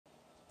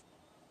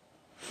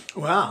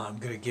Well, I'm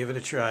going to give it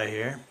a try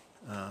here.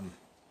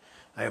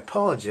 I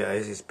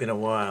apologize, it's been a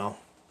while.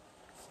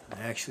 I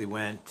actually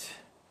went,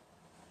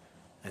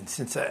 and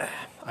since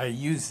I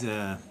used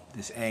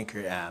this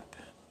Anchor app,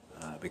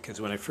 because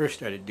when I first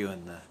started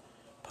doing the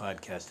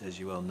podcast, as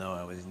you well know,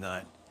 I was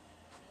not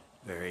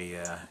very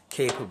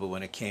capable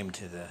when it came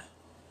to the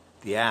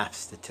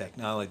apps, the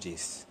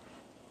technologies.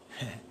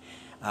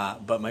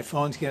 But my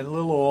phone's getting a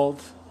little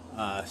old,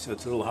 so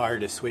it's a little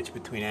hard to switch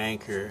between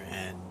Anchor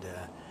and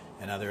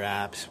other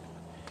apps.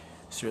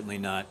 Certainly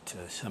not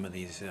some of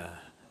these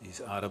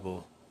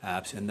Audible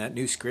apps. And that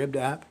new Scribd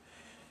app,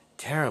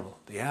 terrible.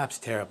 The app's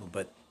terrible,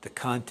 but the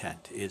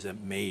content is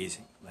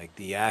amazing. Like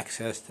the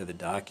access to the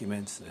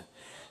documents, the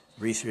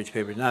research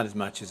papers, not as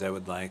much as I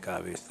would like,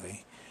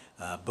 obviously.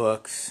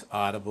 Books,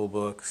 Audible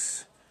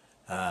books,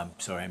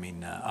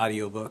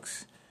 audio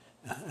books,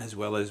 as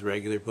well as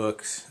regular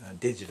books,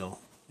 digital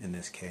in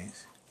this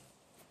case.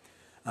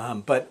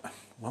 But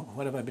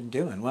what have I been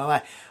doing?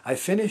 Well, I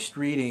finished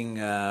reading,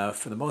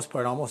 for the most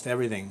part, almost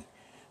everything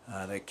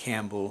that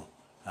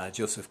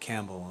Joseph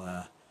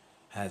Campbell,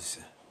 has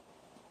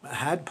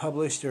had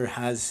published or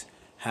has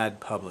had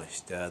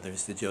published.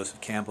 There's the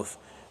Joseph Campbell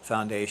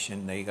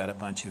Foundation. They got a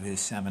bunch of his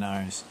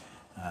seminars.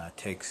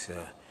 Takes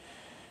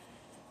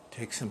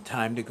some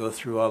time to go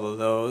through all of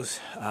those,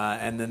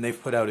 and then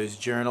they've put out his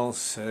journals.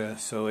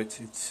 So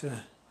it's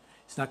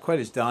not quite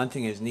as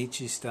daunting as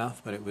Nietzsche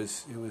stuff, but it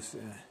was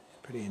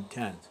pretty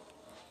intense.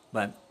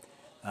 But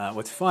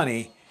what's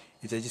funny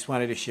is I just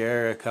wanted to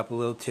share a couple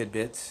little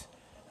tidbits.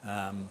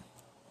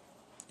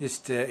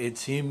 It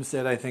seems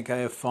that I think I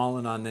have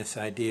fallen on this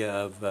idea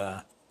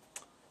of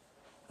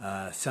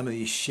some of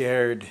these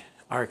shared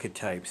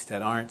archetypes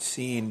that aren't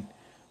seen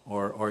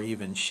or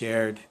even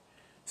shared.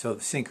 So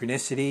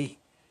synchronicity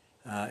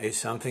is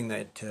something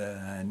that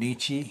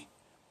Nietzsche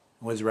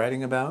was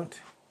writing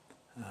about.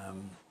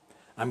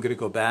 I'm going to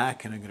go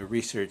back and I'm going to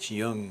research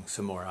Jung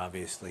some more,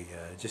 obviously,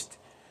 just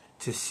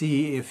to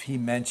see if he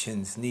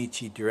mentions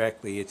Nietzsche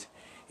directly.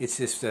 It's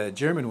this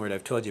German word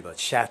I've told you about,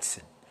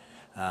 Shatzen.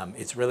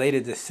 It's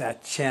related to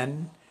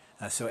Shatzen,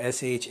 so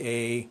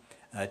Shatzen,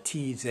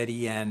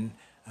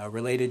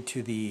 related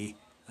to the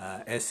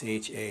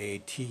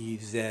Shatzchen.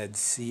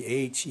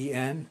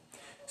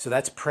 So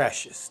that's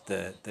precious,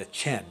 the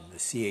chen,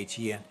 the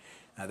Chen.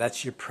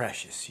 That's your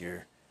precious,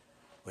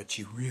 what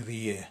you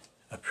really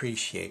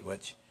appreciate,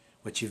 what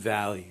you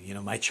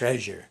value, my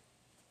treasure,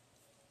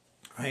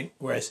 right?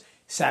 Whereas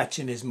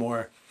Sachin is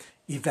more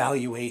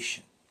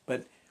evaluation.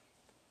 But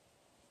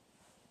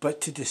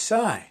to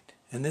decide,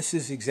 and this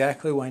is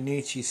exactly why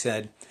Nietzsche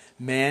said,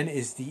 man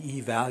is the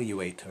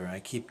evaluator. I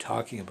keep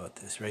talking about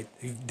this, right?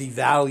 The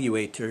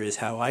evaluator is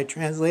how I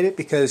translate it,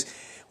 because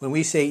when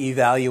we say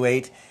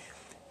evaluate,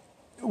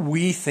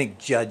 we think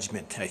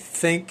judgment.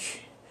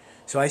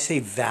 So I say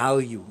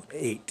value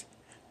eight,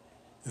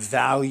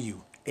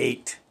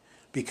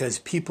 because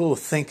people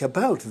think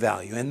about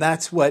value, and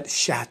that's what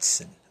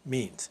Shatzen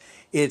means.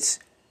 It's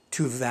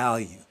to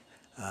value,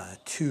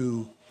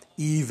 to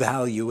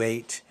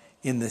evaluate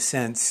in the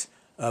sense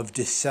of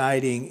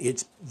deciding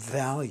its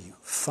value,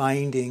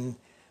 finding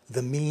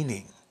the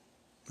meaning.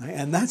 Right?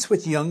 And that's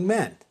what Jung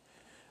meant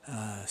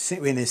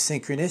in his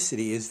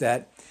synchronicity, is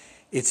that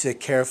it's a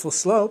careful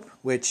slope,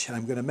 which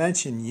I'm going to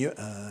mention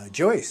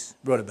Joyce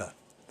wrote about.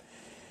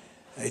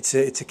 It's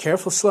a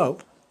careful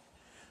slope,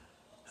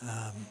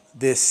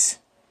 this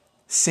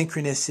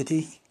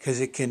synchronicity, because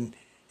it can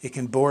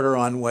border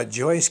on what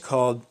Joyce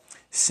called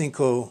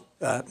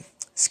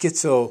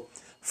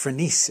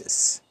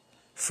schizophrenesis.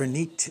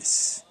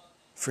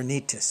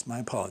 Phronesis, my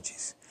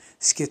apologies.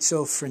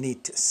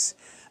 Schizophrenitis.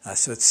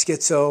 So it's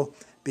schizo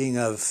being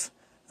of,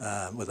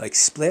 like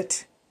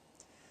split.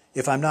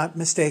 If I'm not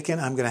mistaken,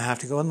 I'm going to have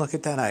to go and look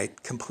at that. I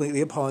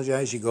completely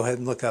apologize. You go ahead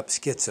and look up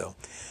schizo.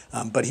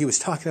 But he was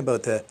talking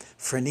about the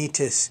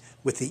phronetis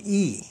with the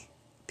E,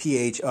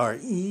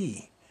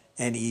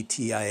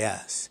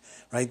 Phrenetis,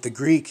 right? The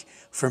Greek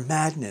for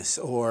madness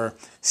or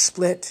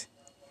split,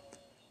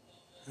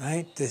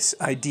 right? This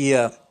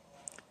idea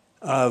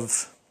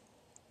of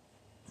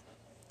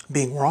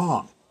being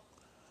wrong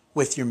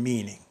with your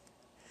meaning.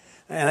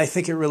 And I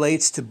think it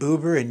relates to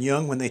Buber and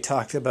Jung when they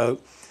talked about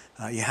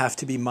you have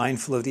to be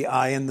mindful of the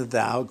I and the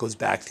thou. It goes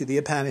back to the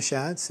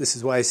Upanishads. This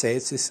is why I say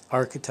it's this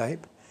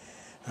archetype,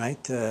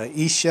 right?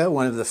 Isha,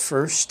 one of the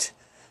first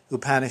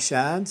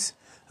Upanishads,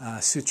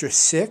 Sutra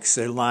 6,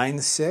 or line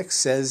 6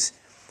 says,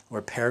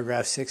 or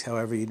paragraph 6,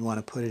 however you'd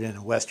want to put it in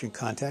a Western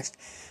context,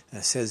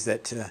 says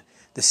that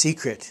the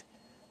secret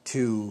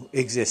to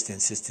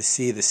existence is to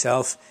see the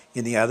self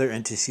in the other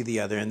and to see the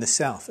other in the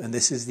self. And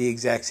this is the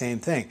exact same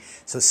thing.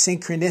 So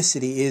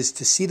synchronicity is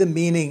to see the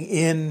meaning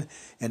in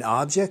an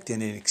object,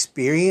 in an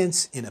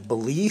experience, in a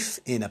belief,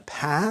 in a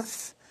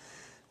path,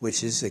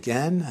 which is,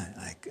 again,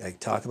 I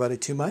talk about it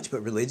too much,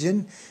 but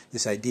religion,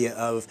 this idea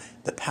of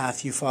the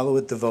path you follow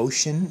with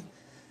devotion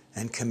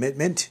and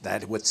commitment,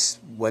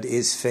 what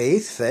is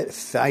faith,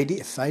 fides,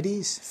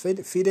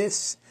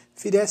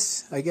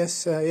 I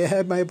guess,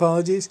 my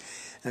apologies.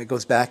 And it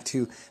goes back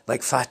to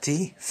like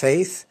fati,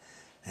 faith,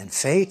 and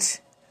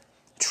fate,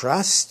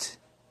 trust,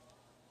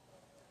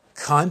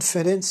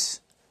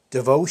 confidence,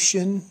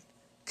 devotion,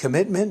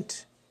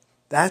 commitment.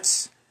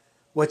 That's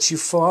what you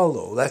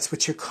follow. That's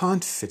what you're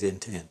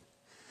confident in.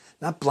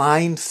 Not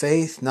blind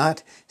faith,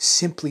 not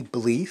simply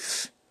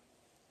belief,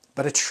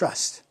 but a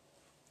trust.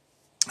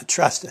 A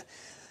trust,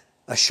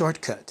 a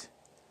shortcut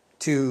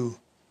to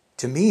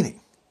meaning.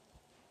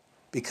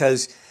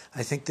 Because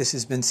I think this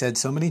has been said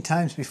so many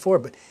times before,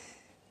 but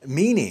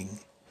meaning,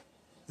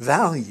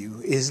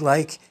 value, is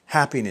like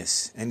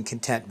happiness and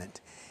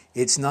contentment.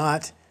 It's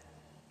not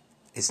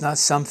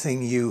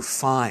something you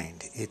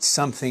find. It's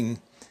something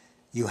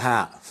you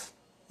have.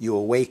 You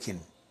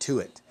awaken to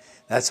it.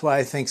 That's why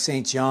I think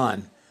St.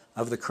 John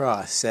of the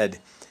Cross said,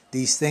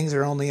 these things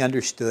are only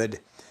understood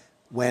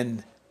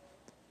when,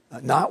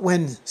 not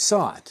when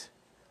sought,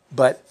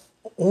 but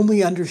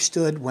only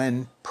understood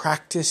when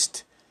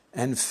practiced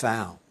and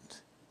found.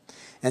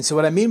 And so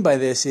what I mean by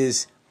this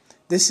is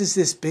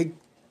this big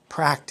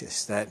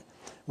practice that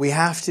we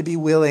have to be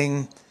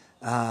willing,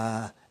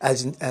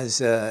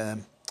 as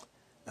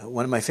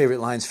one of my favorite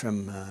lines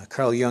from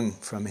Carl Jung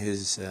from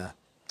his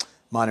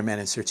Modern Man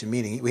in Search of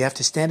Meaning, we have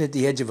to stand at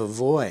the edge of a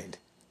void,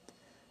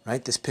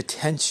 right? This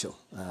potential,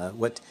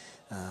 what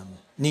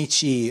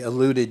Nietzsche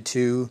alluded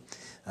to,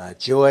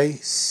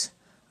 Joyce,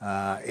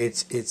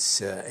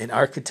 it's an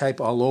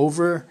archetype all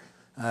over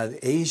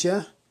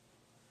Asia,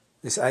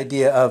 this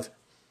idea of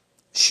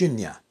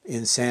shunya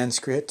in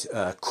Sanskrit,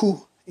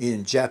 ku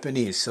in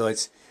Japanese. So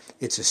it's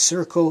a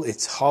circle,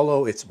 it's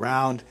hollow, it's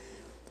round,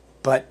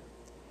 but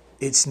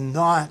it's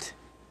not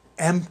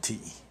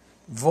empty.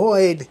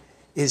 Void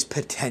is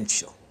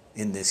potential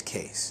in this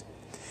case.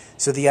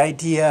 So the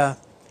idea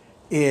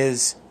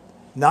is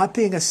not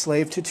being a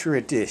slave to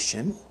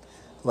tradition,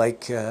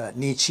 like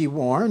Nietzsche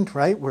warned,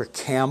 right? We're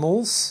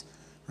camels,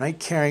 right?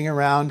 Carrying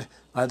around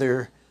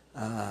other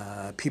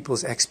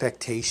people's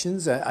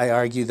expectations. I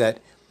argue that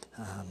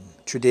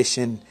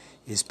tradition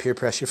is peer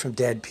pressure from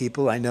dead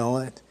people. I know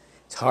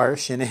it's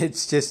harsh and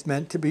it's just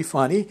meant to be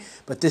funny,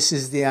 but this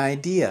is the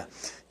idea.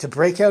 To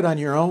break out on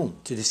your own,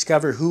 to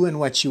discover who and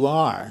what you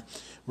are,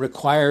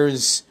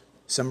 requires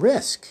some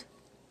risk,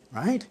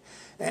 right?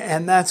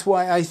 And that's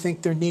why I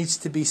think there needs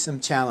to be some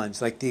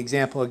challenge. Like the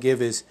example I'll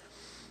give is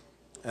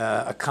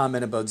a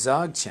comment about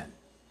Dzogchen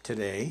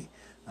today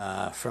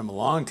from a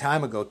long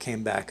time ago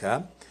came back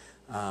up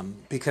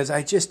because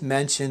I just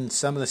mentioned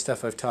some of the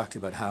stuff I've talked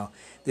about, how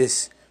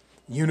this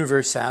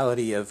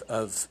universality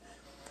of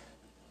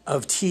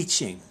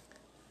teaching,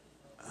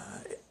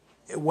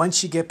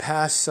 once you get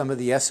past some of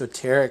the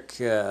esoteric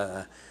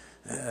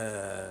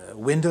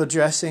window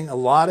dressing, a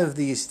lot of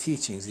these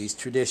teachings, these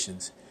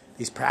traditions,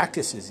 these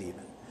practices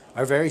even,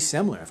 are very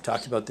similar. I've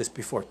talked about this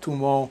before.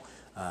 Tumo,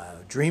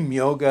 dream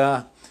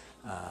yoga,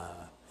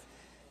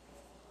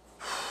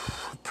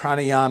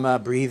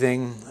 pranayama,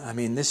 breathing. I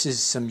mean, this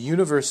is some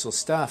universal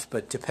stuff,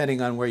 but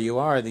depending on where you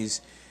are,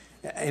 these...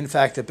 In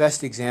fact, the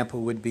best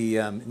example would be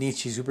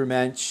Nietzsche's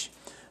Übermensch.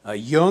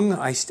 Jung,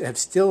 I have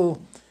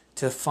still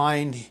to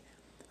find...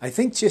 I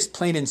think just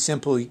plain and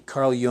simple,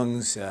 Carl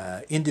Jung's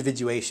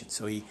individuation.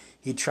 So he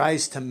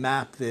tries to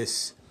map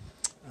this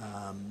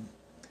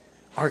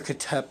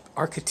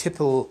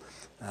archetypal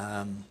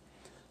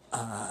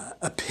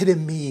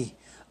epitome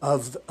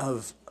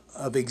of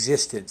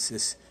existence,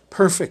 this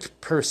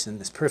perfect person,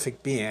 this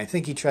perfect being. I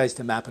think he tries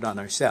to map it on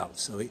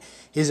ourselves. So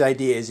his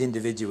idea is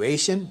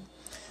individuation.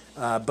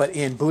 But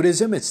in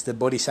Buddhism, it's the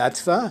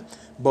bodhisattva,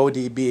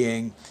 bodhi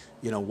being,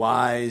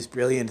 wise,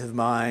 brilliant of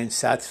mind,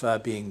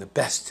 sattva being the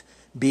best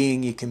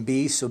being you can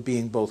be, so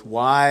being both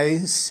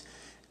wise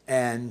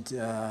and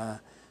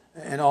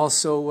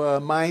also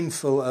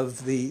mindful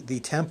of the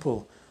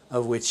temple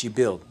of which you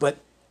build. But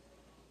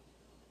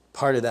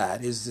part of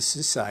that is the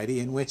society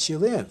in which you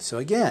live. So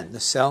again,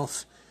 the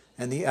self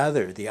and the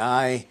other, the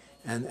I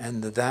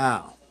and the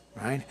thou,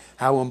 right?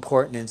 How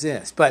important is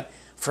this? But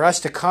for us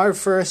to carve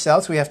for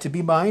ourselves, we have to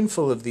be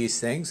mindful of these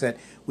things, that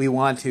we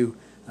want to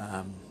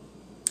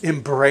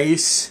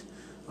embrace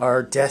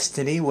our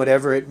destiny,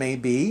 whatever it may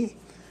be,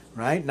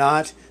 right?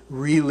 Not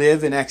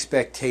relive an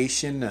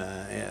expectation,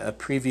 a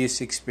previous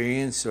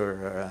experience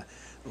or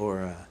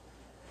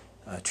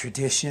a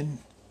tradition.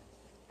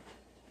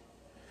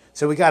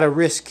 So we got to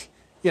risk,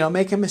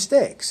 making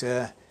mistakes,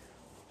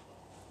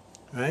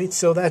 right?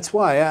 So that's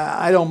why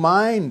I don't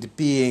mind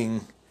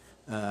being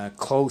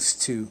close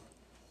to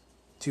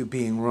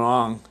being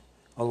wrong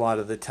a lot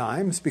of the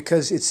times,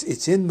 because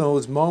it's in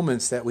those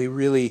moments that we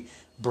really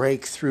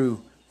break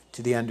through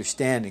to the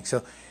understanding.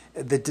 So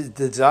the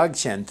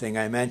Dzogchen thing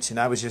I mentioned,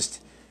 I was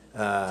just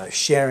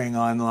sharing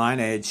online.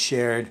 I had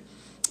shared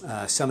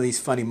some of these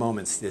funny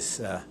moments. This,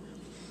 I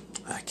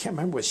can't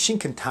remember what,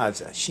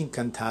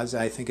 Shinkantaza,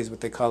 I think is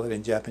what they call it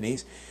in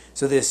Japanese.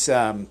 So this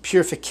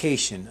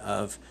purification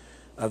of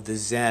the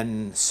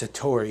Zen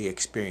Satori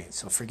experience.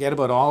 So forget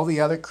about all the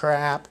other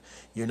crap.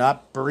 You're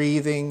not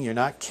breathing. You're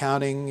not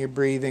counting your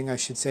breathing, I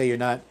should say. You're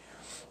not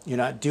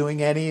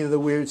doing any of the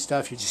weird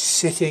stuff. You're just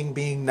sitting,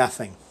 being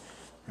nothing,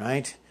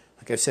 right?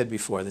 Like I've said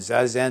before, the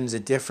Zazen's a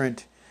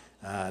different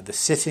the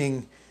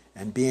sitting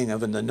and being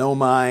of the no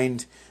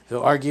mind.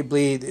 So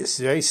arguably, this is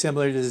very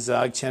similar to the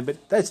Dzogchen,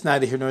 but that's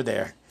neither here nor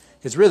there.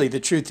 Because really, the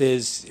truth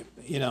is,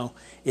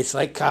 it's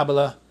like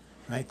Kabbalah,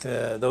 right?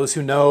 Those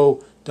who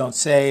know don't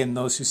say, and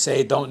those who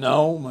say don't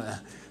know.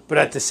 But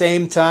at the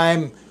same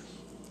time,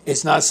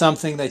 it's not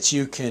something that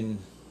you can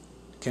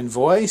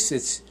voice.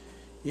 It's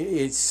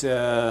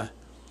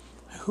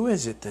who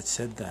is it that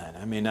said that?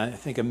 I mean, I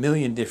think a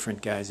million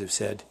different guys have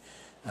said,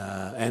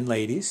 and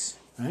ladies,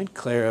 right?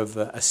 Claire of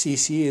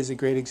Assisi is a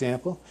great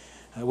example,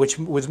 which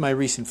was my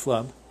recent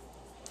flub.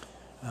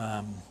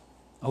 A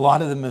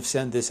lot of them have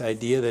said this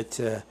idea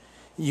that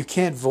you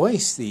can't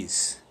voice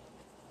these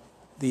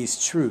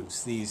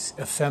truths, these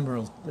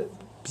ephemeral,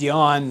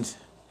 beyond,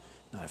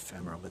 not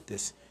ephemeral, but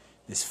this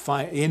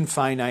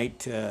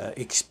infinite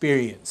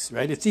experience,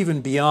 right? It's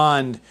even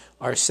beyond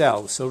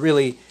ourselves. So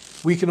really,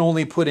 we can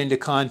only put into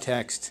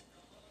context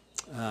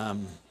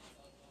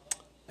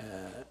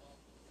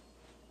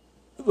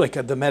like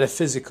the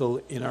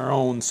metaphysical in our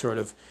own sort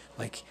of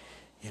like,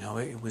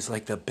 it was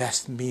like the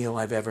best meal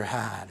I've ever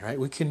had, right?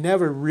 We can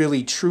never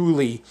really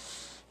truly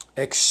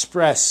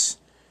express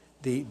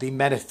the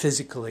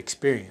metaphysical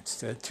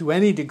experience to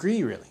any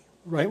degree, really,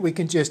 right? We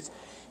can just,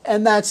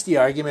 and that's the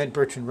argument.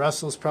 Bertrand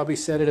Russell's probably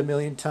said it a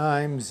million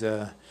times.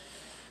 I've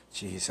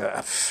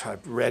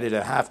read it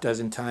a half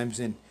dozen times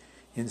in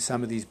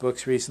some of these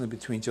books recently,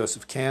 between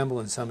Joseph Campbell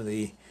and some of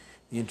the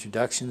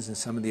introductions and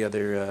some of the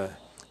other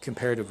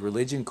comparative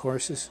religion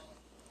courses.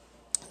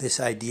 This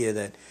idea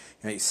that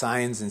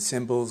signs and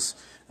symbols,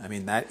 I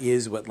mean, that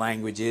is what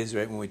language is,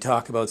 right? When we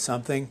talk about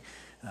something,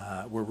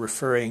 we're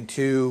referring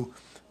to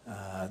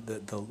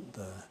the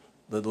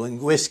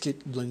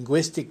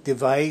linguistic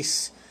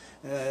device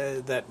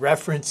that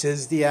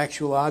references the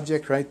actual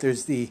object, right?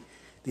 There's the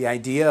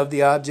idea of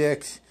the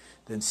object,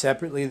 then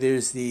separately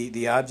there's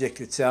the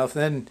object itself,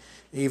 then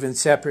even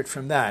separate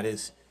from that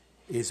is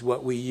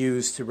what we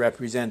use to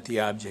represent the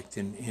object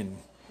in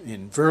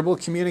verbal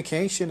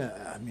communication.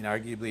 I mean,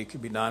 arguably it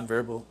could be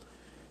nonverbal,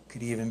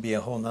 could even be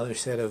a whole other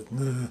set of,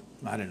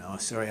 I don't know,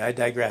 sorry, I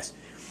digress.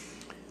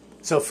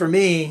 So for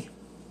me,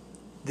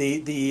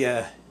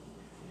 the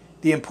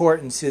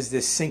importance is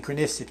this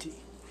synchronicity,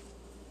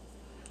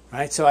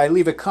 right? So I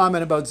leave a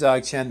comment about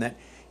Dzogchen that,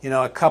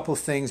 a couple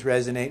things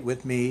resonate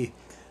with me,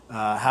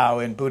 how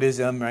in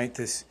Buddhism, right,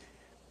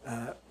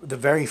 the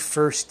very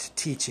first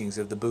teachings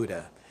of the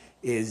Buddha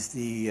is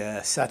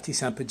the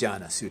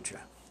Sati-sampajana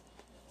Sutra.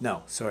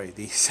 No, sorry,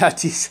 the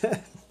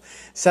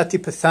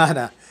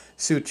Satipatthana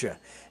Sutra.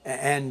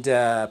 And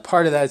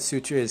part of that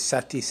sutra is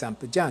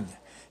Sati-sampajanya,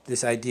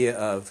 this idea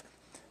of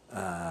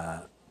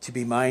to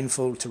be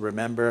mindful, to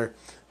remember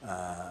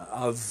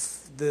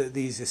of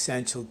these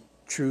essential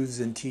truths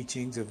and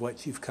teachings of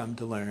what you've come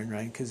to learn,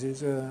 right? Because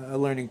there's a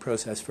learning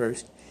process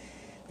first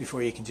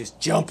before you can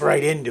just jump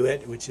right into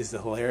it, which is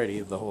the hilarity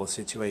of the whole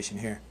situation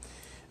here.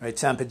 Right?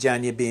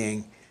 Sampajanya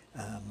being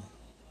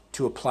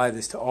to apply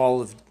this to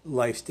all of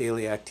life's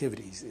daily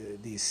activities,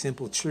 these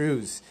simple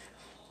truths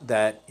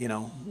that,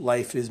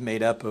 life is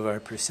made up of our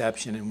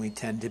perception, and we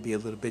tend to be a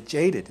little bit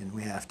jaded, and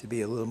we have to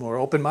be a little more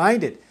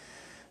open-minded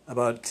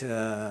about,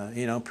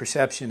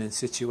 perception and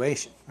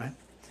situation, right?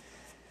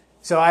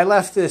 So I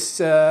left this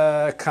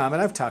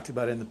comment, I've talked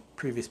about it in the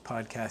previous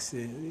podcast,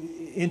 the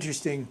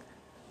interesting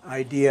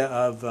idea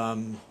of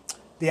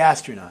the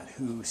astronaut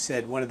who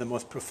said one of the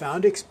most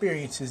profound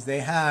experiences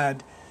they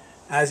had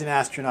as an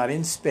astronaut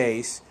in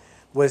space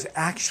was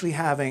actually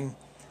having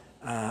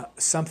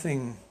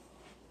something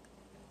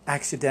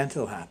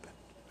accidental happen.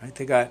 Right?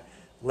 They got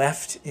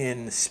left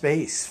in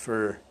space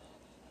for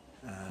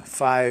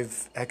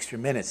 5 extra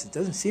minutes. It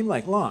doesn't seem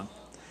like long,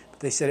 but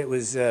they said it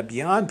was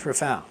beyond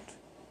profound.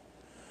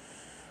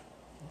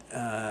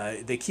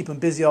 They keep them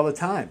busy all the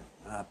time,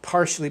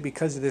 partially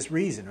because of this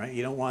reason, right?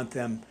 You don't want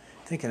them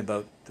thinking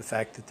about the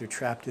fact that they're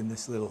trapped in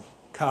this little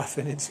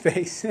coffin in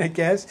space, I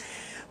guess.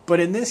 But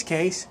in this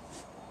case,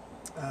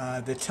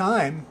 the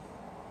time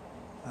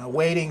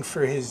waiting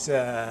for his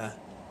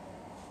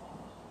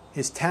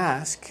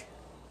task,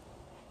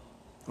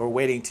 or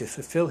waiting to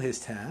fulfill his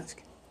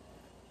task,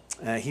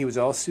 he was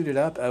all suited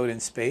up out in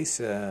space,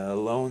 a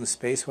lone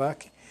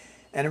spacewalk.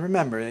 And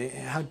remember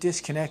how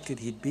disconnected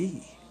he'd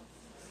be.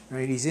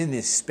 Right? He's in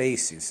this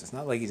space. It's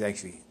not like he's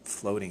actually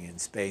floating in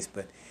space,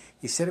 but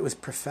he said it was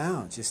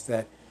profound, just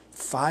that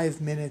 5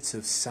 minutes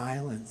of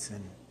silence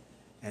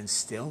and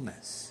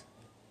stillness.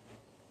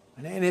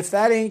 And if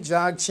that ain't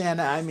Dzogchen,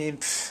 I mean,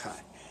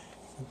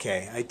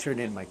 okay, I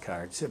turned in my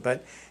cards.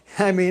 But,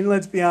 I mean,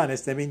 let's be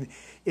honest. I mean,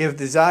 if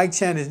the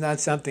Dzogchen is not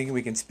something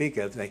we can speak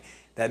of,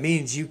 that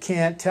means you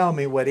can't tell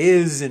me what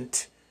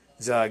isn't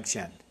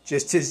Dzogchen.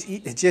 Just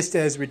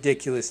as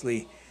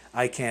ridiculously,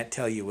 I can't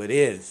tell you what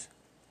is.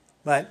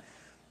 But,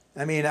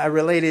 I mean, I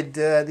related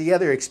the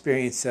other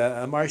experience,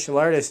 a martial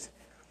artist,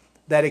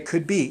 that it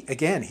could be,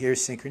 again, here's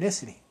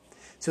synchronicity.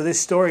 So this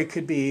story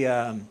could be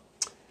an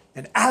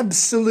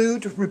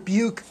absolute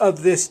rebuke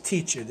of this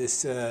teacher,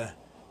 this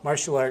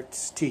martial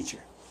arts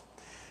teacher.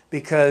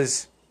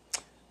 Because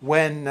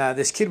when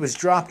this kid was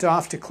dropped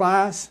off to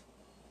class,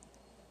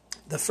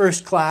 the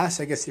first class,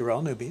 I guess they were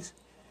all newbies.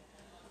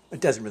 It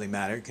doesn't really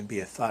matter. It can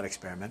be a thought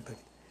experiment. But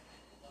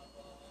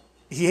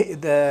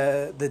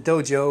the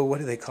dojo, what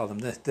do they call them?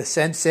 The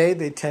sensei,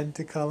 they tend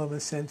to call him a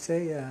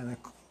sensei, yeah,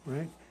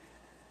 right?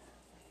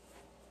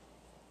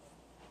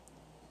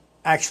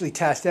 Actually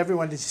tasked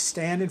everyone to just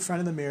stand in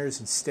front of the mirrors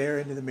and stare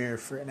into the mirror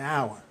for an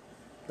hour.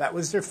 That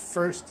was their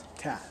first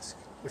task.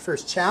 Their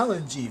first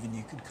challenge, even,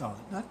 you could call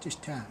it. Not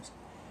just task,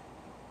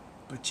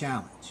 but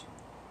challenge.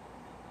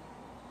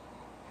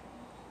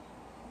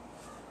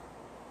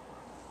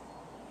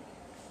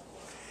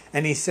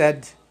 And he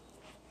said,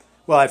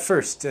 well, at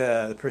first,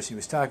 the person he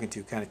was talking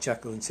to kind of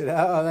chuckled and said,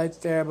 oh, that's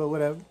terrible,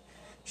 what a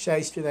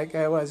shyster that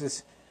guy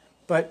was.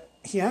 But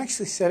he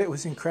actually said it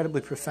was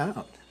incredibly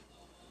profound.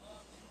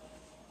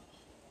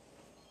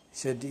 He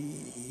said,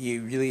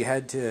 you really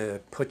had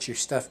to put your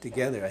stuff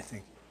together, I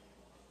think,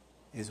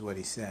 is what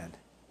he said.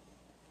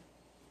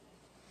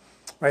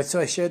 Right, so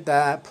I shared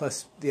that,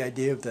 plus the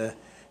idea of the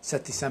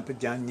sati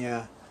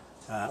sampajanya,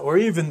 or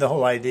even the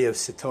whole idea of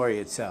satori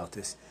itself,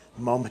 this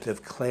moment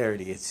of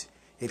clarity.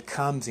 It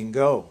comes and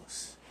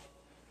goes,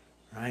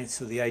 right?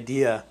 So the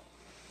idea,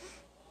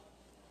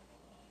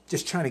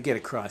 just trying to get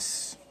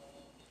across,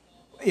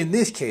 in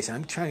this case,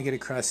 I'm trying to get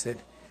across that,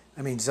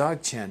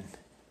 Dzogchen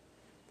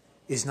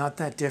is not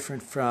that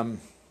different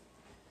from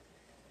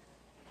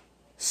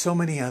so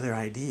many other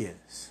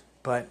ideas.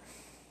 But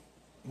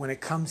when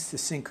it comes to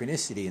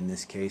synchronicity in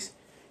this case,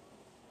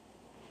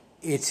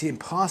 it's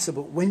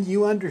impossible. When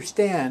you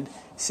understand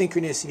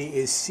synchronicity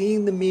is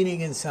seeing the meaning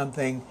in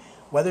something,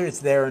 whether it's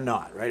there or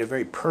not, right? A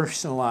very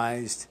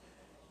personalized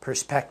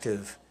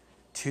perspective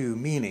to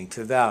meaning,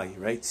 to value,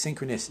 right?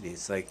 Synchronicity,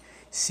 it's like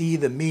see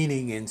the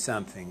meaning in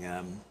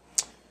something.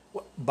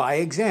 By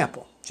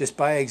example, just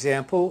by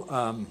example,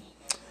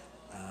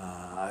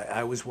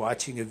 I was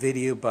watching a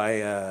video by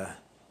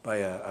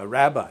a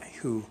rabbi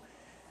who,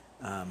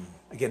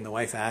 again, the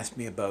wife asked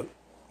me about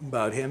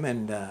him,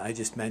 and I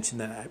just mentioned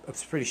that I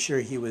was pretty sure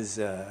he was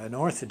an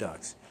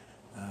Orthodox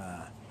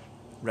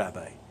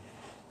rabbi.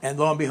 And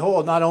lo and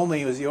behold, not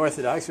only was he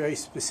Orthodox, very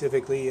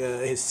specifically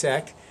his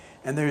sect,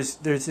 and there's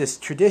this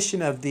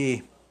tradition of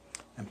the,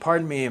 and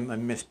pardon me,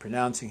 I'm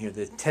mispronouncing here,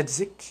 the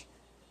Tzedek,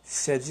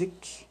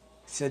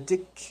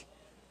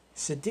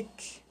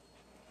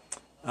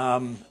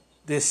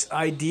 this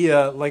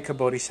idea like a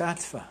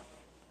bodhisattva,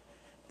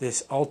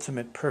 this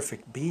ultimate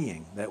perfect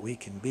being that we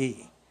can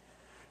be.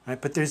 Right?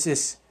 But there's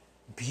this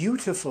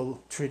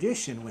beautiful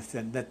tradition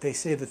within that they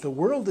say that the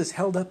world is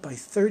held up by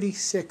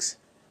 36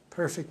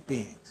 perfect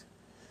beings.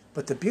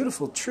 But the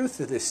beautiful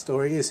truth of this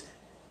story is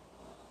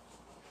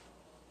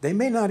they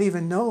may not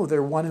even know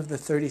they're one of the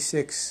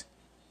 36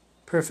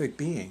 perfect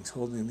beings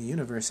holding the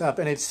universe up.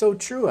 And it's so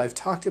true, I've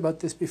talked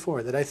about this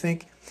before, that I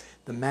think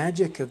the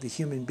magic of the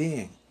human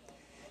being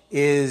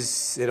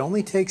is it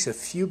only takes a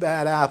few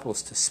bad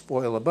apples to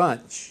spoil a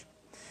bunch,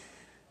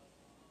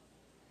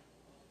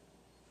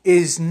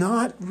 is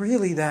not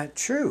really that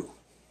true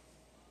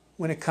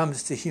when it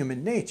comes to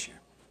human nature.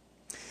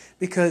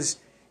 Because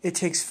it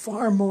takes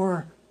far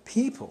more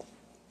people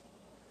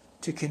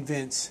to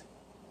convince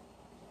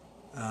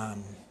a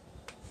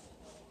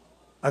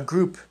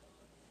group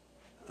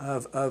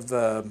of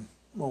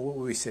what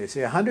would we say?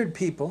 Say 100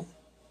 people.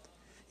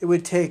 It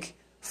would take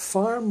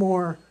far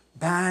more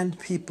bad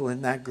people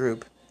in that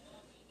group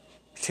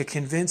to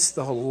convince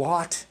the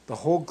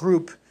whole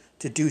group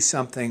to do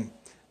something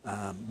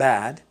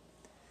bad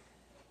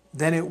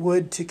than it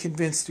would to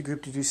convince the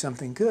group to do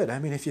something good.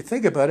 If you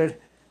think about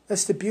it,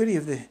 that's the beauty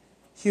of the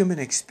human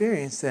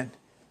experience, that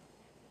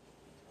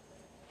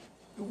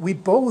we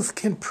both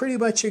can pretty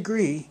much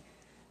agree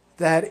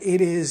that it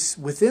is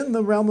within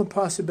the realm of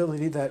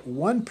possibility that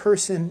one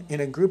person in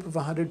a group of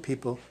 100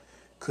 people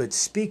could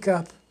speak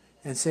up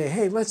and say,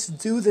 hey, let's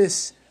do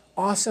this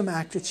awesome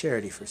act of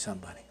charity for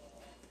somebody.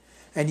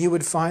 And you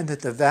would find that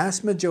the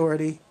vast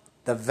majority,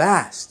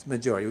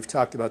 we've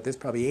talked about this,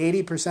 probably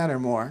 80% or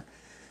more,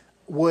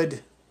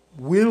 would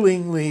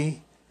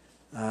willingly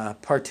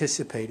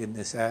participate in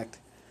this act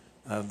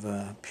of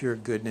pure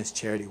goodness,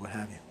 charity, what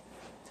have you.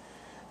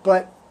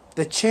 But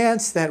the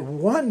chance that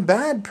one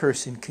bad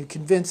person could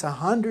convince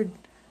 100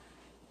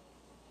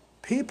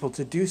 people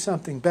to do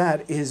something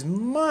bad is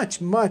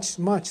much, much,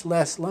 much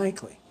less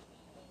likely.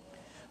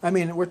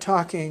 We're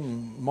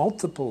talking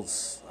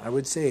multiples. I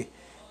would say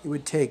it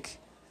would take,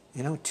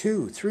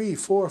 2, 3,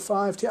 4,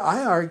 5, 10,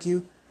 I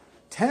argue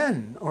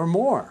 10 or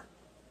more.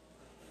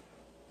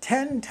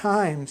 10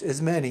 times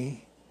as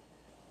many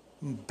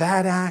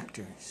bad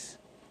actors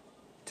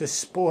to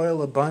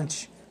spoil a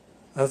bunch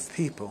of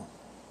people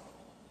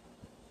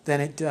than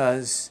it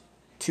does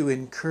to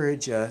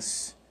encourage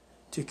us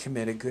to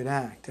commit a good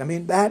act.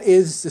 That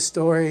is the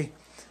story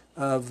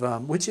of,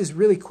 which is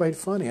really quite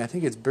funny. I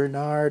think it's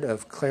Bernard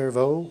of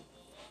Clairvaux,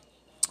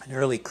 an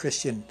early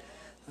Christian,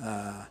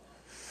 what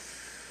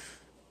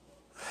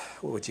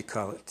would you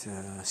call it,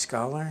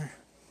 scholar?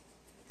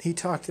 He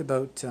talked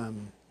about,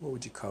 what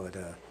would you call it,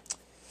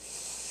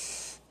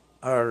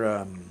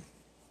 our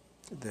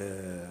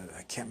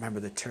I can't remember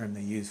the term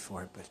they use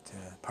for it, but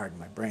pardon,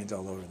 my brain's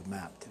all over the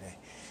map today.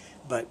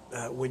 But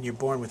when you're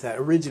born with that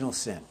original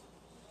sin.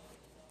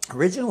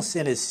 Original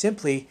sin is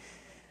simply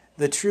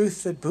the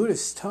truth that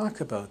Buddhists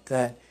talk about,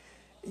 that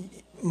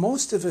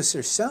most of us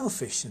are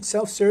selfish and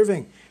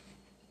self-serving,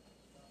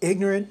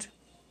 ignorant,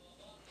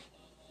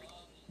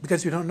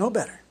 because we don't know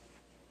better,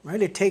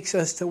 right? It takes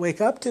us to wake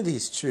up to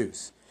these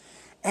truths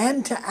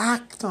and to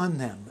act on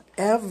them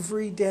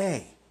every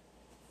day.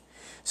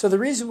 So the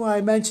reason why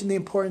I mentioned the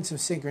importance of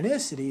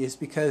synchronicity is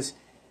because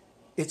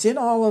it's in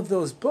all of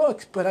those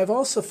books, but I've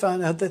also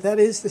found out that that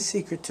is the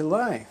secret to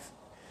life.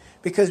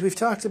 Because we've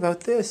talked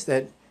about this,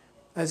 that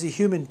as a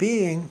human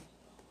being,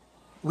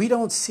 we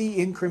don't see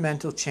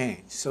incremental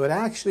change. So it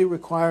actually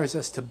requires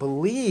us to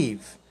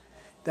believe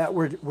that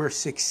we're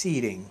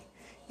succeeding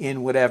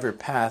in whatever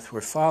path we're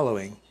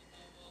following,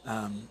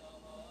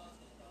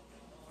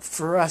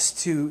 for us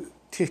to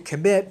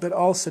commit, but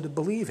also to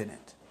believe in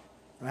it,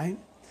 right?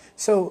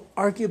 So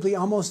arguably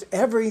almost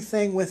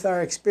everything with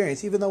our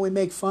experience, even though we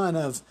make fun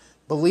of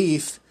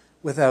belief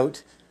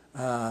without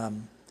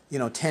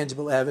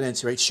tangible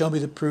evidence, right? Show me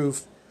the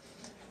proof.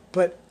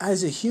 But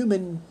as a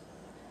human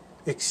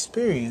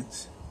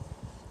experience,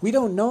 we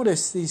don't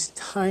notice these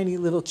tiny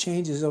little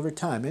changes over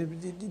time.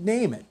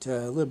 Name it.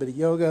 A little bit of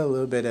yoga, a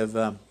little bit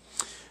of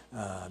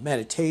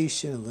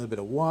meditation, a little bit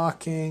of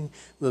walking,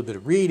 a little bit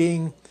of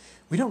reading.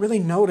 We don't really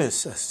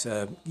notice us,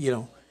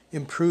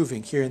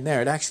 improving here and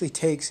there. It actually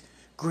takes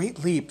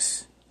great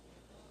leaps,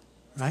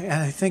 right? And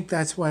I think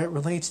that's why it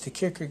relates to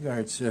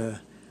Kierkegaard's,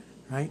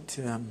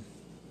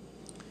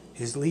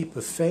 his leap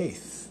of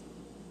faith,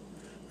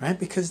 right?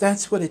 Because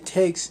that's what it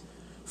takes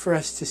for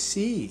us to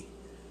see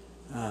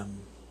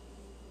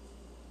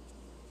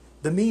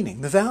the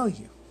meaning, the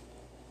value,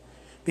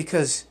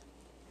 because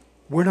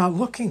we're not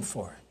looking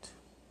for it.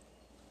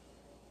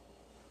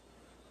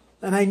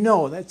 And I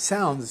know that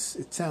sounds,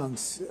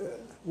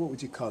 what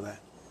would you call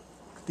that?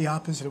 The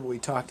opposite of what we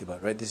talked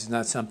about, right? This is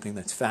not something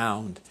that's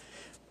found.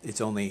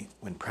 It's only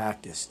when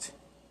practiced.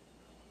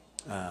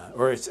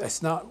 Or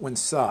it's not when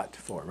sought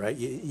for, right?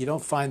 You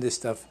don't find this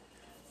stuff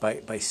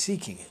by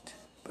seeking it,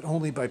 but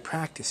only by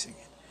practicing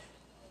it.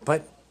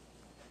 But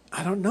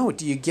I don't know.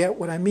 Do you get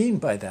what I mean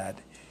by that?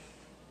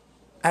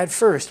 At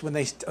first, so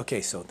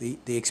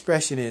the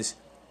expression is,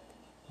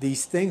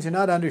 these things are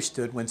not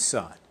understood when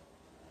sought,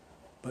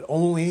 but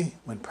only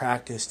when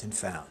practiced and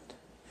found.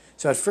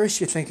 So at first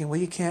you're thinking, well,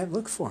 you can't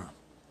look for them.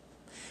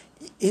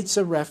 It's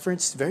a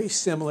reference very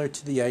similar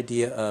to the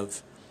idea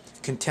of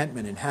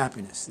contentment and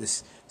happiness,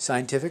 this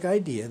scientific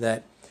idea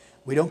that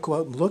we don't go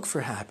out and look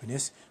for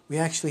happiness, we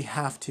actually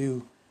have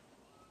to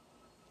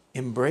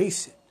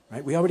embrace it,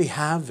 right? We already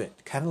have it,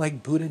 kind of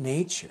like Buddha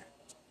nature,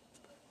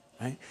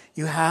 right?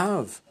 You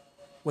have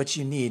what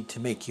you need to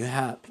make you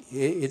happy.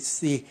 It's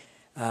the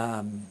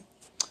Om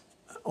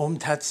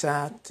Tat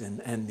Sat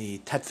and the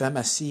Tat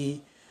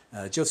Vamasi.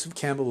 Joseph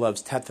Campbell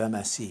loves Tat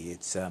Vamasi.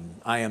 It's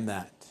I am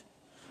that.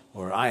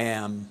 Or I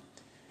am,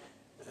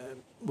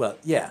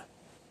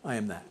 I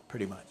am that,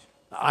 pretty much.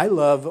 I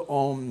love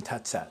Om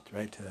Tat Sat,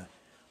 right?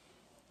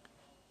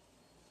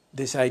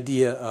 This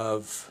idea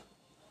of,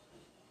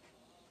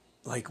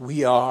 like,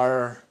 we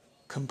are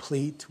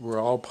complete, we're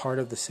all part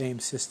of the same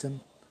system.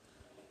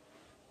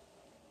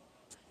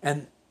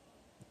 And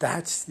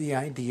that's the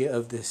idea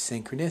of this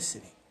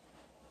synchronicity,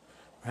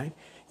 right?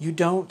 You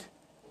don't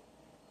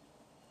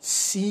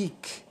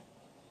seek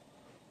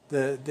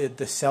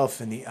the self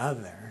in the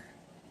other.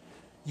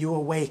 You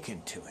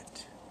awaken to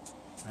it,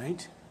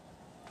 right?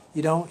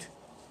 You don't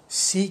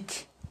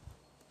seek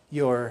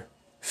your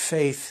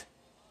faith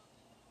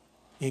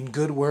in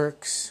good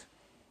works,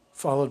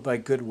 followed by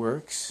good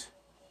works.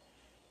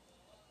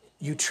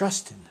 You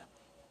trust in them,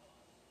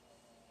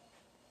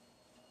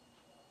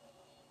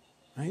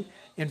 right?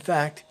 In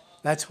fact,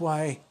 that's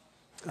why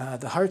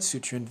the Heart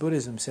Sutra in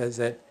Buddhism says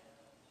that,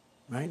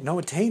 right, no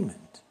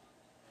attainment.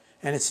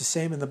 And it's the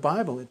same in the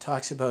Bible. It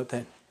talks about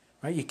that,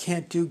 right? You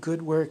can't do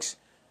good works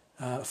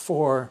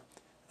for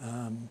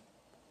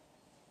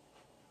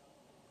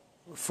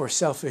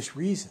selfish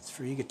reasons,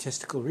 for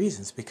egotistical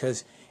reasons,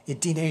 because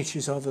it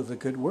denatures all of the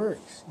good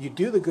works. You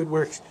do the good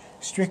works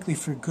strictly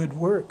for good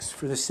works,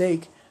 for the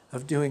sake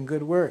of doing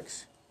good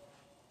works.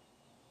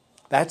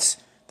 That's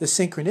the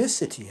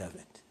synchronicity of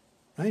it,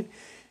 right?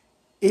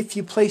 If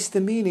you place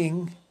the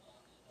meaning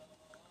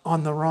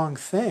on the wrong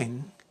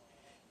thing,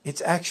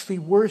 it's actually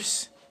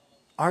worse,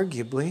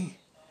 arguably,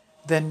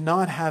 than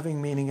not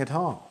having meaning at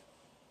all.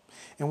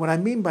 And what I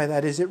mean by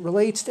that is it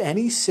relates to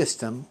any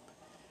system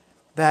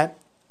that,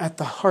 at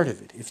the heart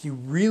of it, if you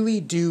really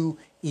do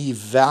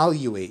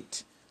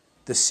evaluate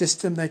the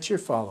system that you're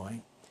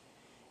following,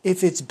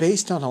 if it's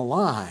based on a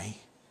lie,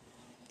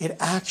 it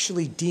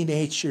actually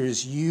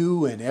denatures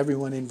you and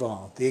everyone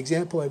involved. The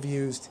example I've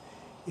used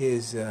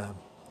is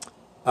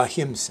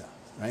ahimsa,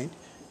 right?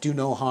 Do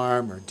no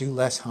harm or do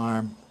less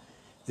harm.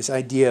 This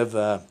idea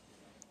of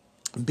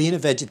being a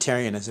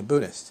vegetarian as a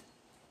Buddhist.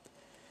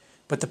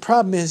 But the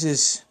problem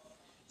is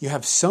you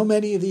have so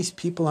many of these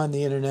people on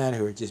the internet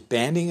who are just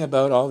banding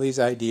about all these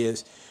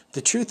ideas,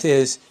 the truth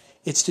is,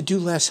 it's to do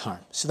less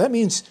harm. So that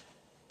means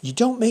you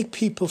don't make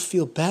people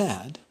feel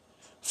bad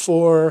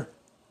for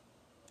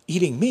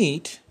eating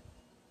meat,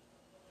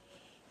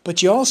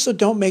 but you also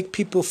don't make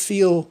people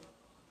feel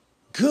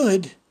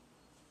good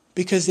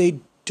because they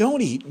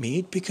don't eat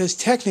meat, because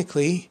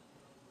technically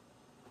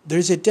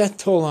there's a death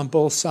toll on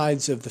both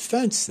sides of the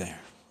fence there,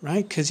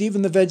 right? Because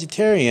even the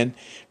vegetarian,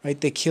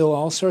 right, they kill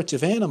all sorts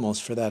of animals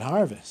for that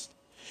harvest.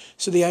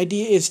 So the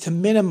idea is to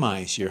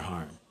minimize your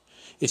harm.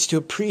 It's to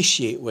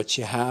appreciate what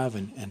you have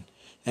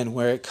and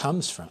where it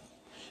comes from.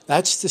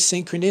 That's the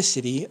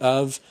synchronicity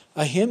of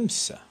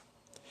ahimsa.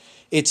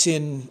 It's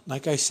in,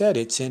 like I said,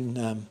 it's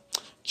in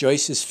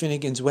Joyce's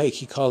Finnegans Wake.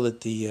 He called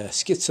it the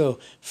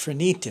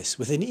schizophrenesis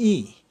with an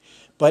E.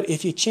 But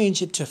if you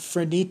change it to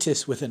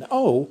phronesis with an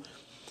O,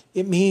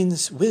 it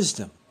means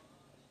wisdom.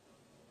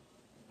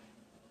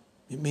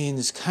 It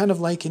means kind of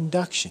like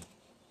induction.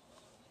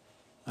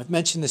 I've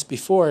mentioned this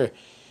before.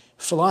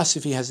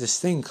 Philosophy has this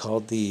thing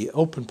called the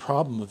open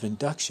problem of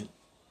induction,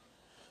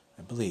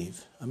 I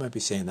believe. I might be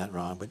saying that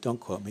wrong, but don't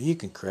quote me. You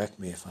can correct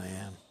me if I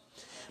am.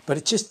 But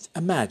it just,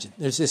 imagine,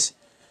 there's this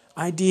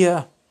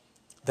idea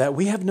that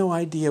we have no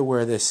idea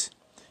where these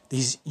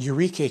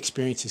eureka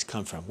experiences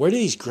come from. Where do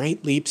these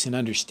great leaps in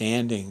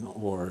understanding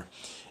or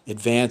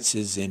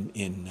advances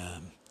in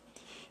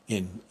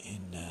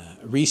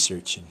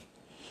research, and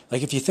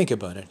like if you think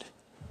about it,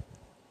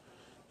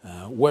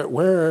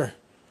 where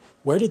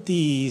did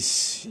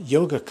these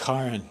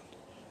yogacaran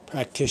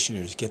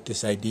practitioners get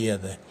this idea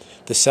that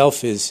the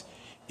self is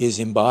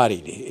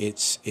embodied?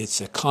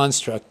 It's a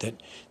construct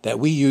that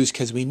we use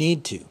because we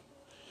need to,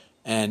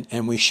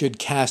 and we should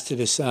cast it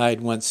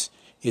aside once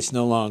it's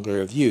no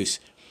longer of use.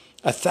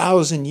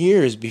 1,000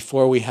 years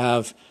before we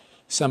have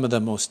some of the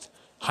most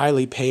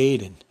highly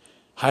paid and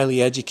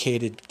highly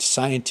educated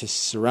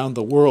scientists around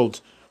the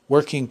world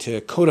working to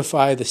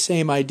codify the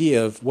same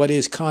idea of what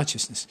is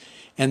consciousness.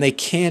 And they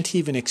can't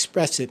even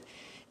express it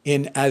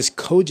in as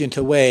cogent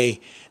a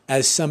way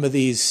as some of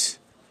these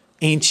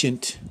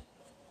ancient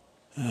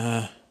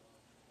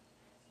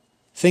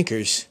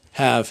thinkers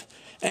have.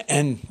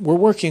 And we're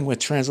working with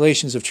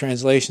translations of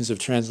translations of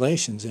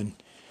translations and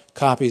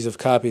copies of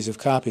copies of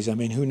copies. I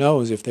mean, who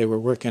knows if they were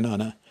working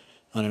on an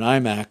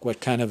iMac, what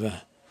kind of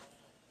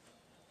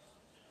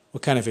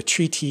a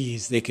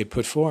treatise they could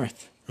put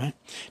forth, right?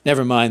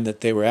 Never mind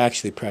that they were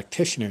actually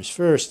practitioners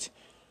first,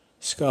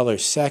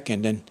 scholars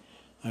second, and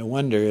I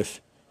wonder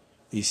if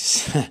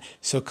these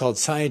so-called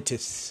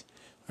scientists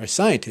are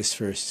scientists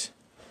first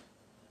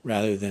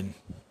rather than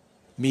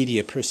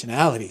media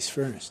personalities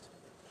first,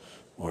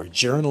 or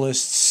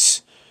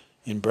journalists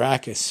in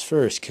brackets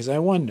first, because I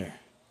wonder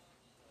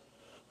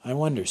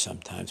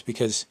sometimes,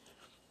 because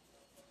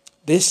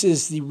this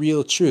is the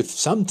real truth.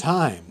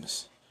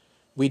 Sometimes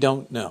we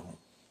don't know.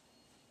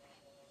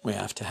 We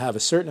have to have a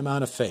certain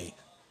amount of faith,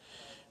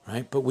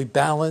 right? But we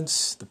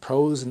balance the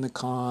pros and the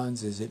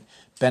cons. Is it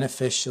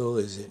beneficial?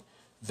 Is it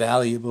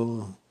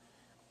valuable?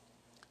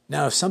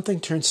 Now, if something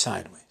turns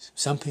sideways,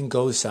 something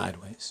goes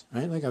sideways,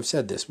 right? Like I've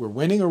said this, we're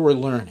winning or we're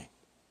learning.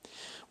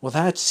 Well,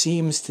 that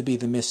seems to be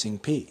the missing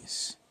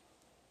piece,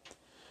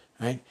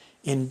 right?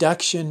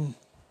 Induction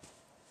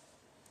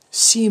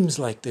seems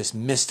like this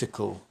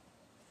mystical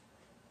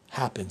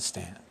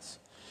happenstance.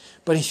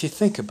 But if you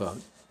think about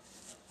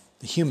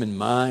the human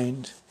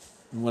mind,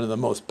 one of the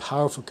most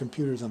powerful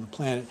computers on the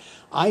planet,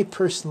 I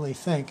personally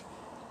think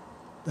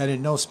that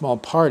in no small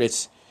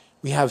part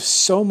we have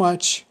so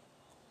much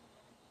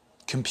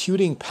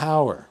computing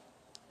power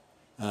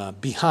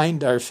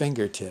behind our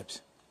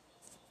fingertips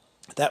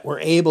that we're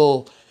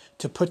able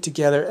to put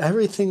together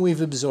everything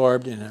we've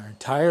absorbed in our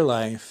entire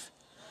life,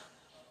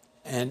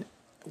 and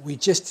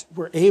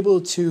we're able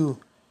to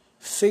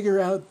figure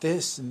out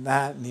this and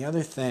that and the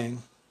other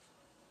thing,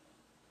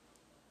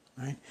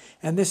 right?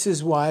 And this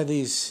is why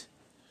these,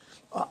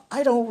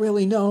 I don't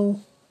really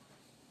know,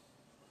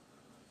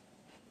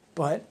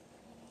 but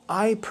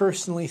I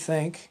personally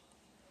think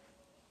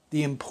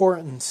the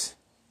importance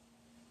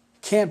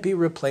can't be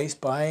replaced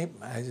by,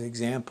 as an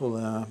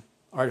example,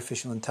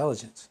 artificial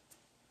intelligence,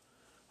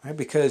 right?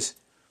 Because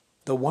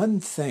the one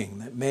thing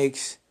that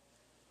makes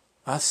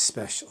us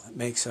special, that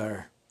makes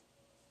our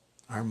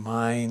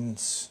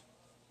minds,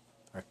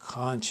 our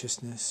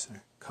consciousness,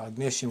 our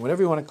cognition,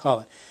 whatever you want to call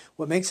it,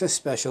 what makes us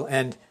special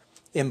and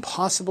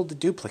impossible to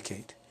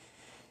duplicate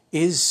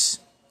is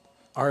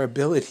our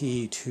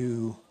ability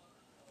to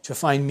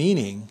find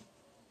meaning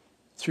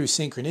through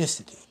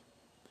synchronicity.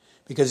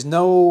 Because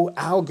no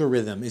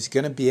algorithm is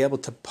going to be able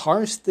to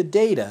parse the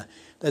data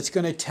that's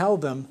going to tell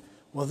them,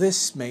 well,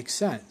 this makes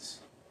sense.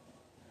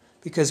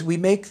 Because we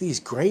make these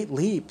great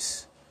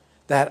leaps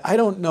that I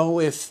don't know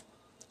if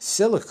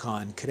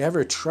silicon could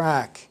ever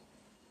track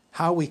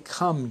how we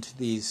come to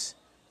these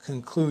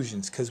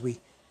conclusions. Because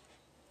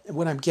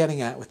what I'm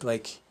getting at with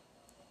like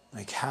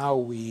how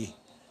we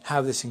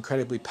have this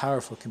incredibly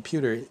powerful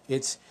computer,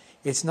 it's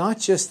not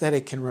just that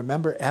it can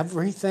remember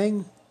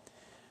everything,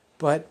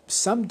 but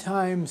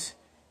sometimes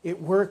it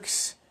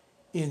works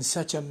in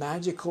such a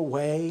magical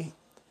way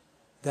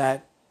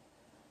that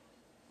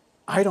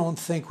I don't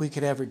think we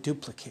could ever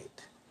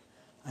duplicate.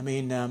 I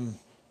mean,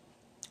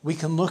 we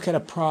can look at a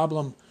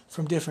problem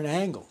from different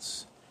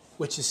angles,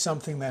 which is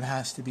something that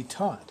has to be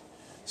taught.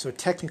 So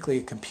technically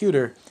a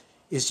computer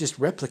is just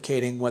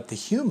replicating what the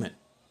human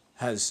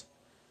has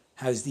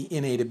the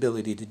innate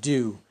ability to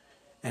do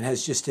and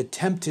has just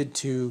attempted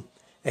to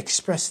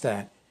express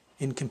that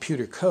in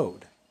computer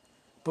code.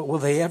 But will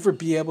they ever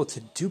be able to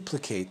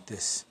duplicate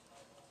this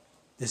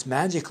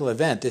magical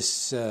event?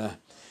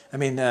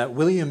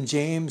 William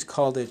James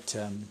called it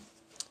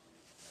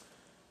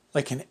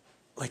like an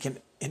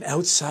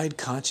outside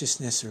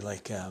consciousness, or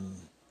like an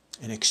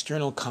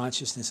external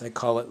consciousness. I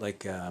call it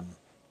like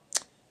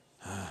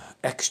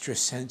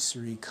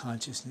extrasensory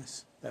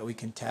consciousness that we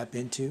can tap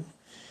into.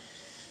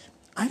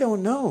 I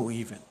don't know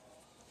even.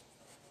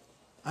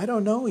 I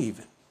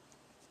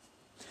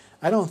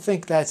don't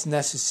think that's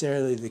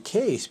necessarily the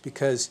case,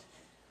 because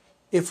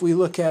if we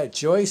look at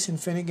Joyce in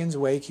Finnegans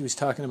Wake, he was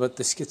talking about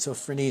the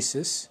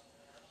schizophrenesis.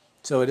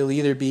 So it'll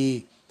either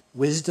be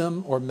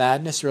wisdom or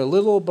madness, or a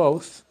little of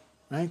both,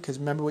 right? Because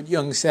remember what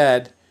Jung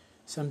said,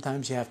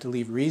 sometimes you have to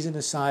leave reason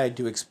aside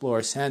to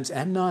explore sense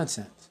and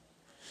nonsense,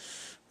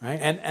 right?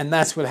 And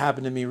that's what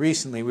happened to me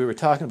recently. We were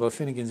talking about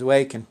Finnegans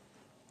Wake, and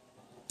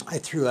I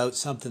threw out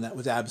something that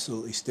was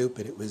absolutely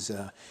stupid. It was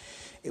a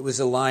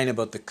line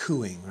about the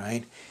cooing,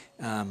 right?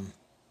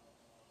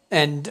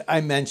 And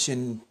I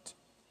mentioned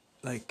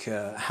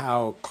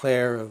how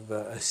Claire of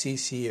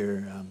Assisi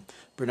or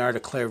Bernard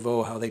of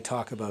Clairvaux, how they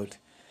talk about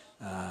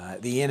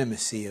the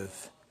intimacy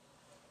of,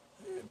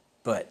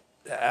 but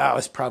I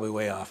was probably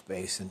way off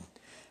base, and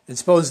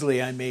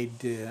supposedly I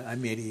made a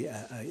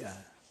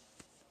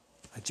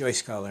Joyce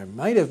scholar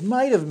might have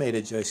made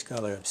a Joyce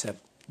scholar upset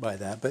by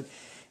that, but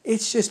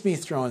it's just me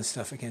throwing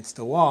stuff against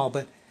the wall.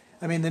 But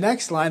I mean, the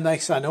next line, I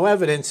saw no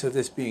evidence of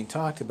this being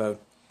talked about.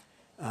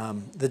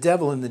 The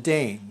devil and the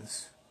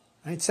Danes.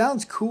 Right? It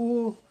sounds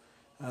cool.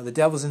 The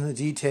devil's in the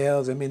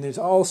details. I mean, there's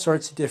all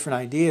sorts of different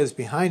ideas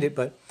behind it,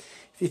 but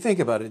if you think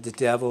about it, the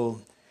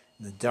devil,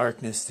 the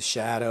darkness, the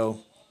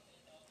shadow,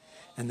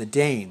 and the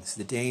Danes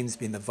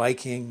being the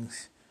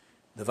Vikings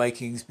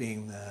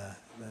being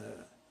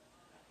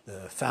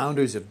the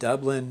founders of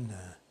Dublin,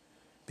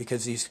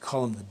 because they used to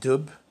call them the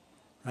Dub,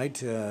 right?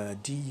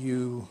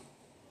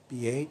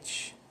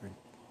 D-U-B-H or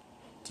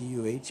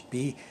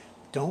D-U-H-B.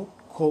 Don't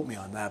quote me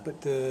on that,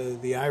 but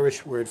the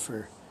Irish word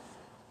for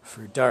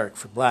dark,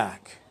 for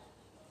black.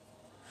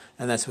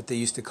 And that's what they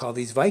used to call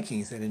these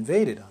Vikings that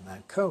invaded on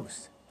that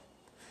coast.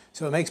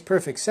 So it makes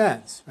perfect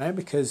sense, right?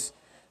 Because,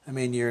 I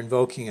mean, you're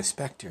invoking a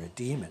specter, a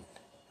demon,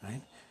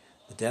 right?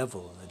 The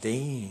devil, the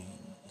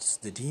Danes,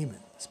 the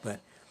demons. But,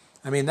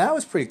 I mean, that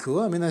was pretty cool.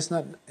 I mean, that's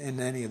not in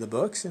any of the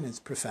books, and it's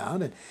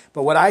profound.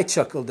 But what I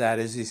chuckled at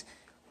is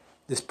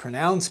this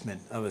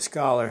pronouncement of a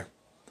scholar,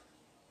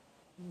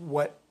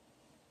 what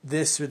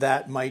this or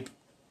that might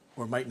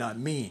or might not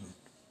mean,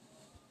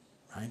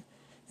 right?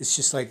 It's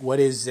just like, what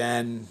is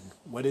Zen?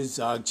 What is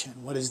Dzogchen?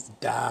 What is the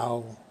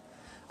Tao?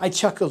 I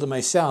chuckle to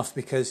myself,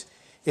 because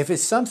if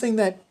it's something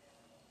that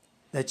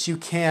you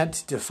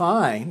can't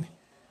define,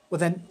 well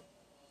then,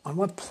 on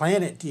what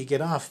planet do you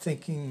get off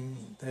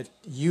thinking that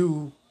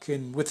you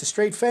can, with a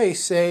straight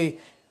face, say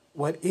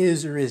what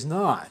is or is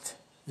not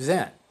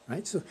Zen,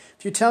 right? So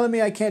if you're telling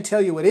me I can't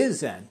tell you what is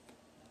Zen,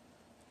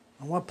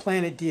 on what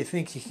planet do you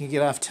think you can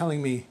get off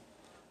telling me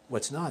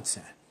what's not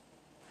Zen?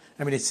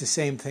 I mean, it's the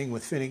same thing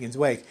with Finnegans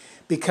Wake,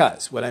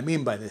 because what I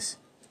mean by this,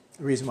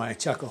 the reason why I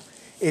chuckle,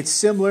 it's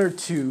similar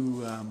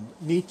to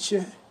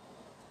Nietzsche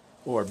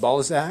or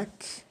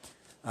Balzac.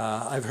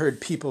 I've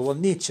heard people, well,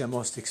 Nietzsche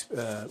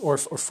or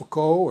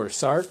Foucault or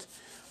Sartre,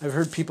 I've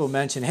heard people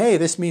mention, hey,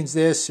 this means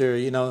this, or,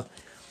 you know,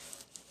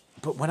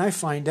 but when I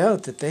find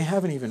out that they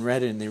haven't even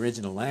read it in the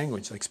original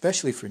language, like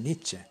especially for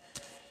Nietzsche,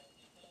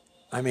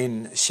 I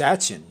mean,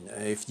 Shatzen,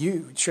 if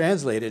you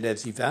translate it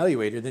as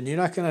evaluator, then you're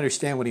not going to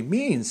understand what he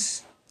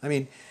means. I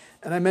mean,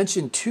 and I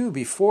mentioned too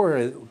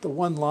before, the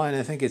one line,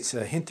 I think it's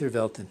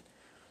Hintervelten,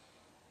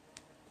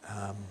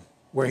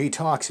 where he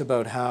talks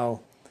about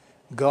how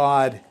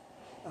God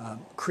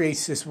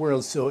creates this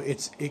world so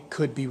it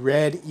could be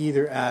read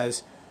either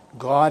as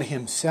God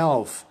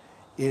himself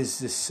is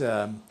this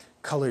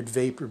colored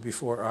vapor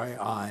before our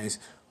eyes,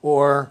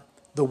 or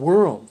the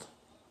world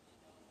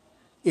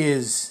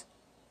is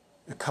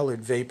a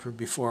colored vapor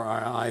before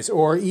our eyes,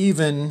 or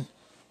even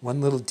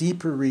one little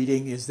deeper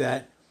reading is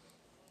that,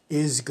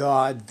 is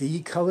God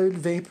the colored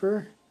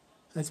vapor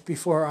that's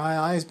before our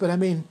eyes? But I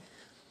mean,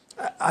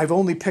 I've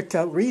only picked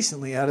out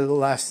recently, out of the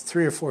last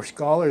 3 or 4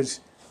 scholars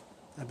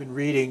I've been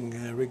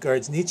reading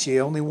regards Nietzsche,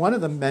 only one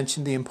of them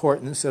mentioned the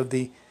importance of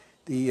the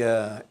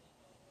Untergang,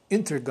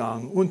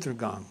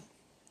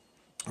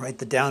 right,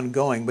 the down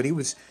going. But he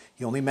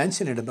only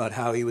mentioned it about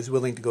how he was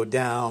willing to go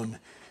down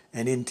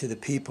and into the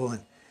people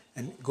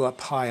and go up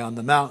high on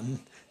the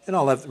mountain and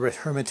all that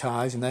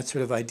hermitage and that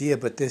sort of idea.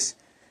 But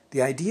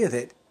the idea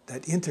that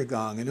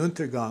Intergang and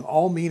Untergang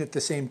all mean at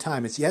the same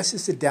time.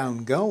 It's a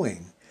down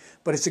going,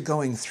 but it's a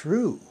going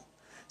through.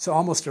 So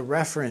almost a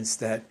reference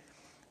that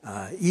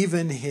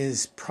even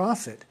his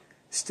prophet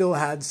still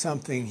had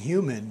something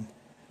human,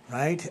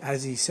 right?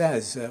 As he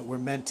says, we're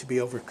meant to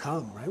be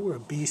overcome, right? We're a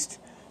beast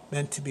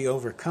meant to be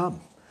overcome.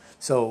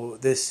 So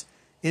this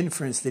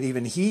inference that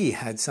even he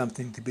had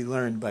something to be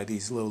learned by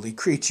these lowly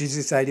creatures,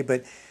 this idea,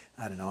 but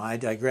I don't know, I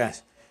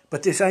digress.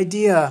 But this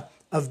idea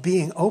of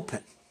being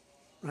open,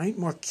 right?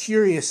 More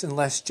curious and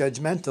less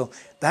judgmental,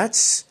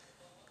 that's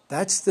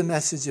the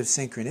message of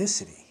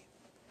synchronicity.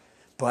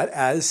 But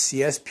as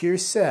C.S.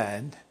 Pierce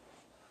said,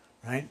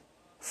 right,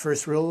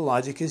 first rule of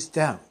logic is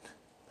doubt.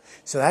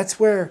 So that's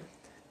where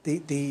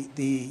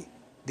the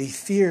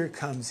fear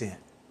comes in.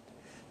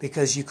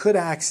 Because you could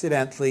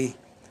accidentally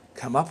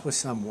come up with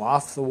some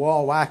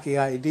off-the-wall wacky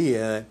idea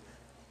that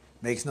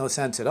makes no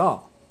sense at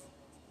all.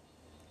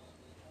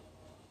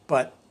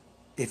 But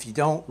if you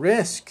don't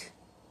risk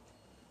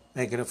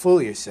making a fool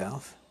of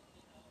yourself,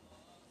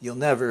 you'll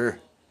never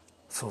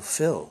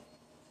fulfill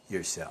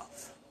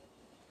yourself.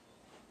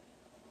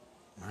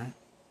 Right?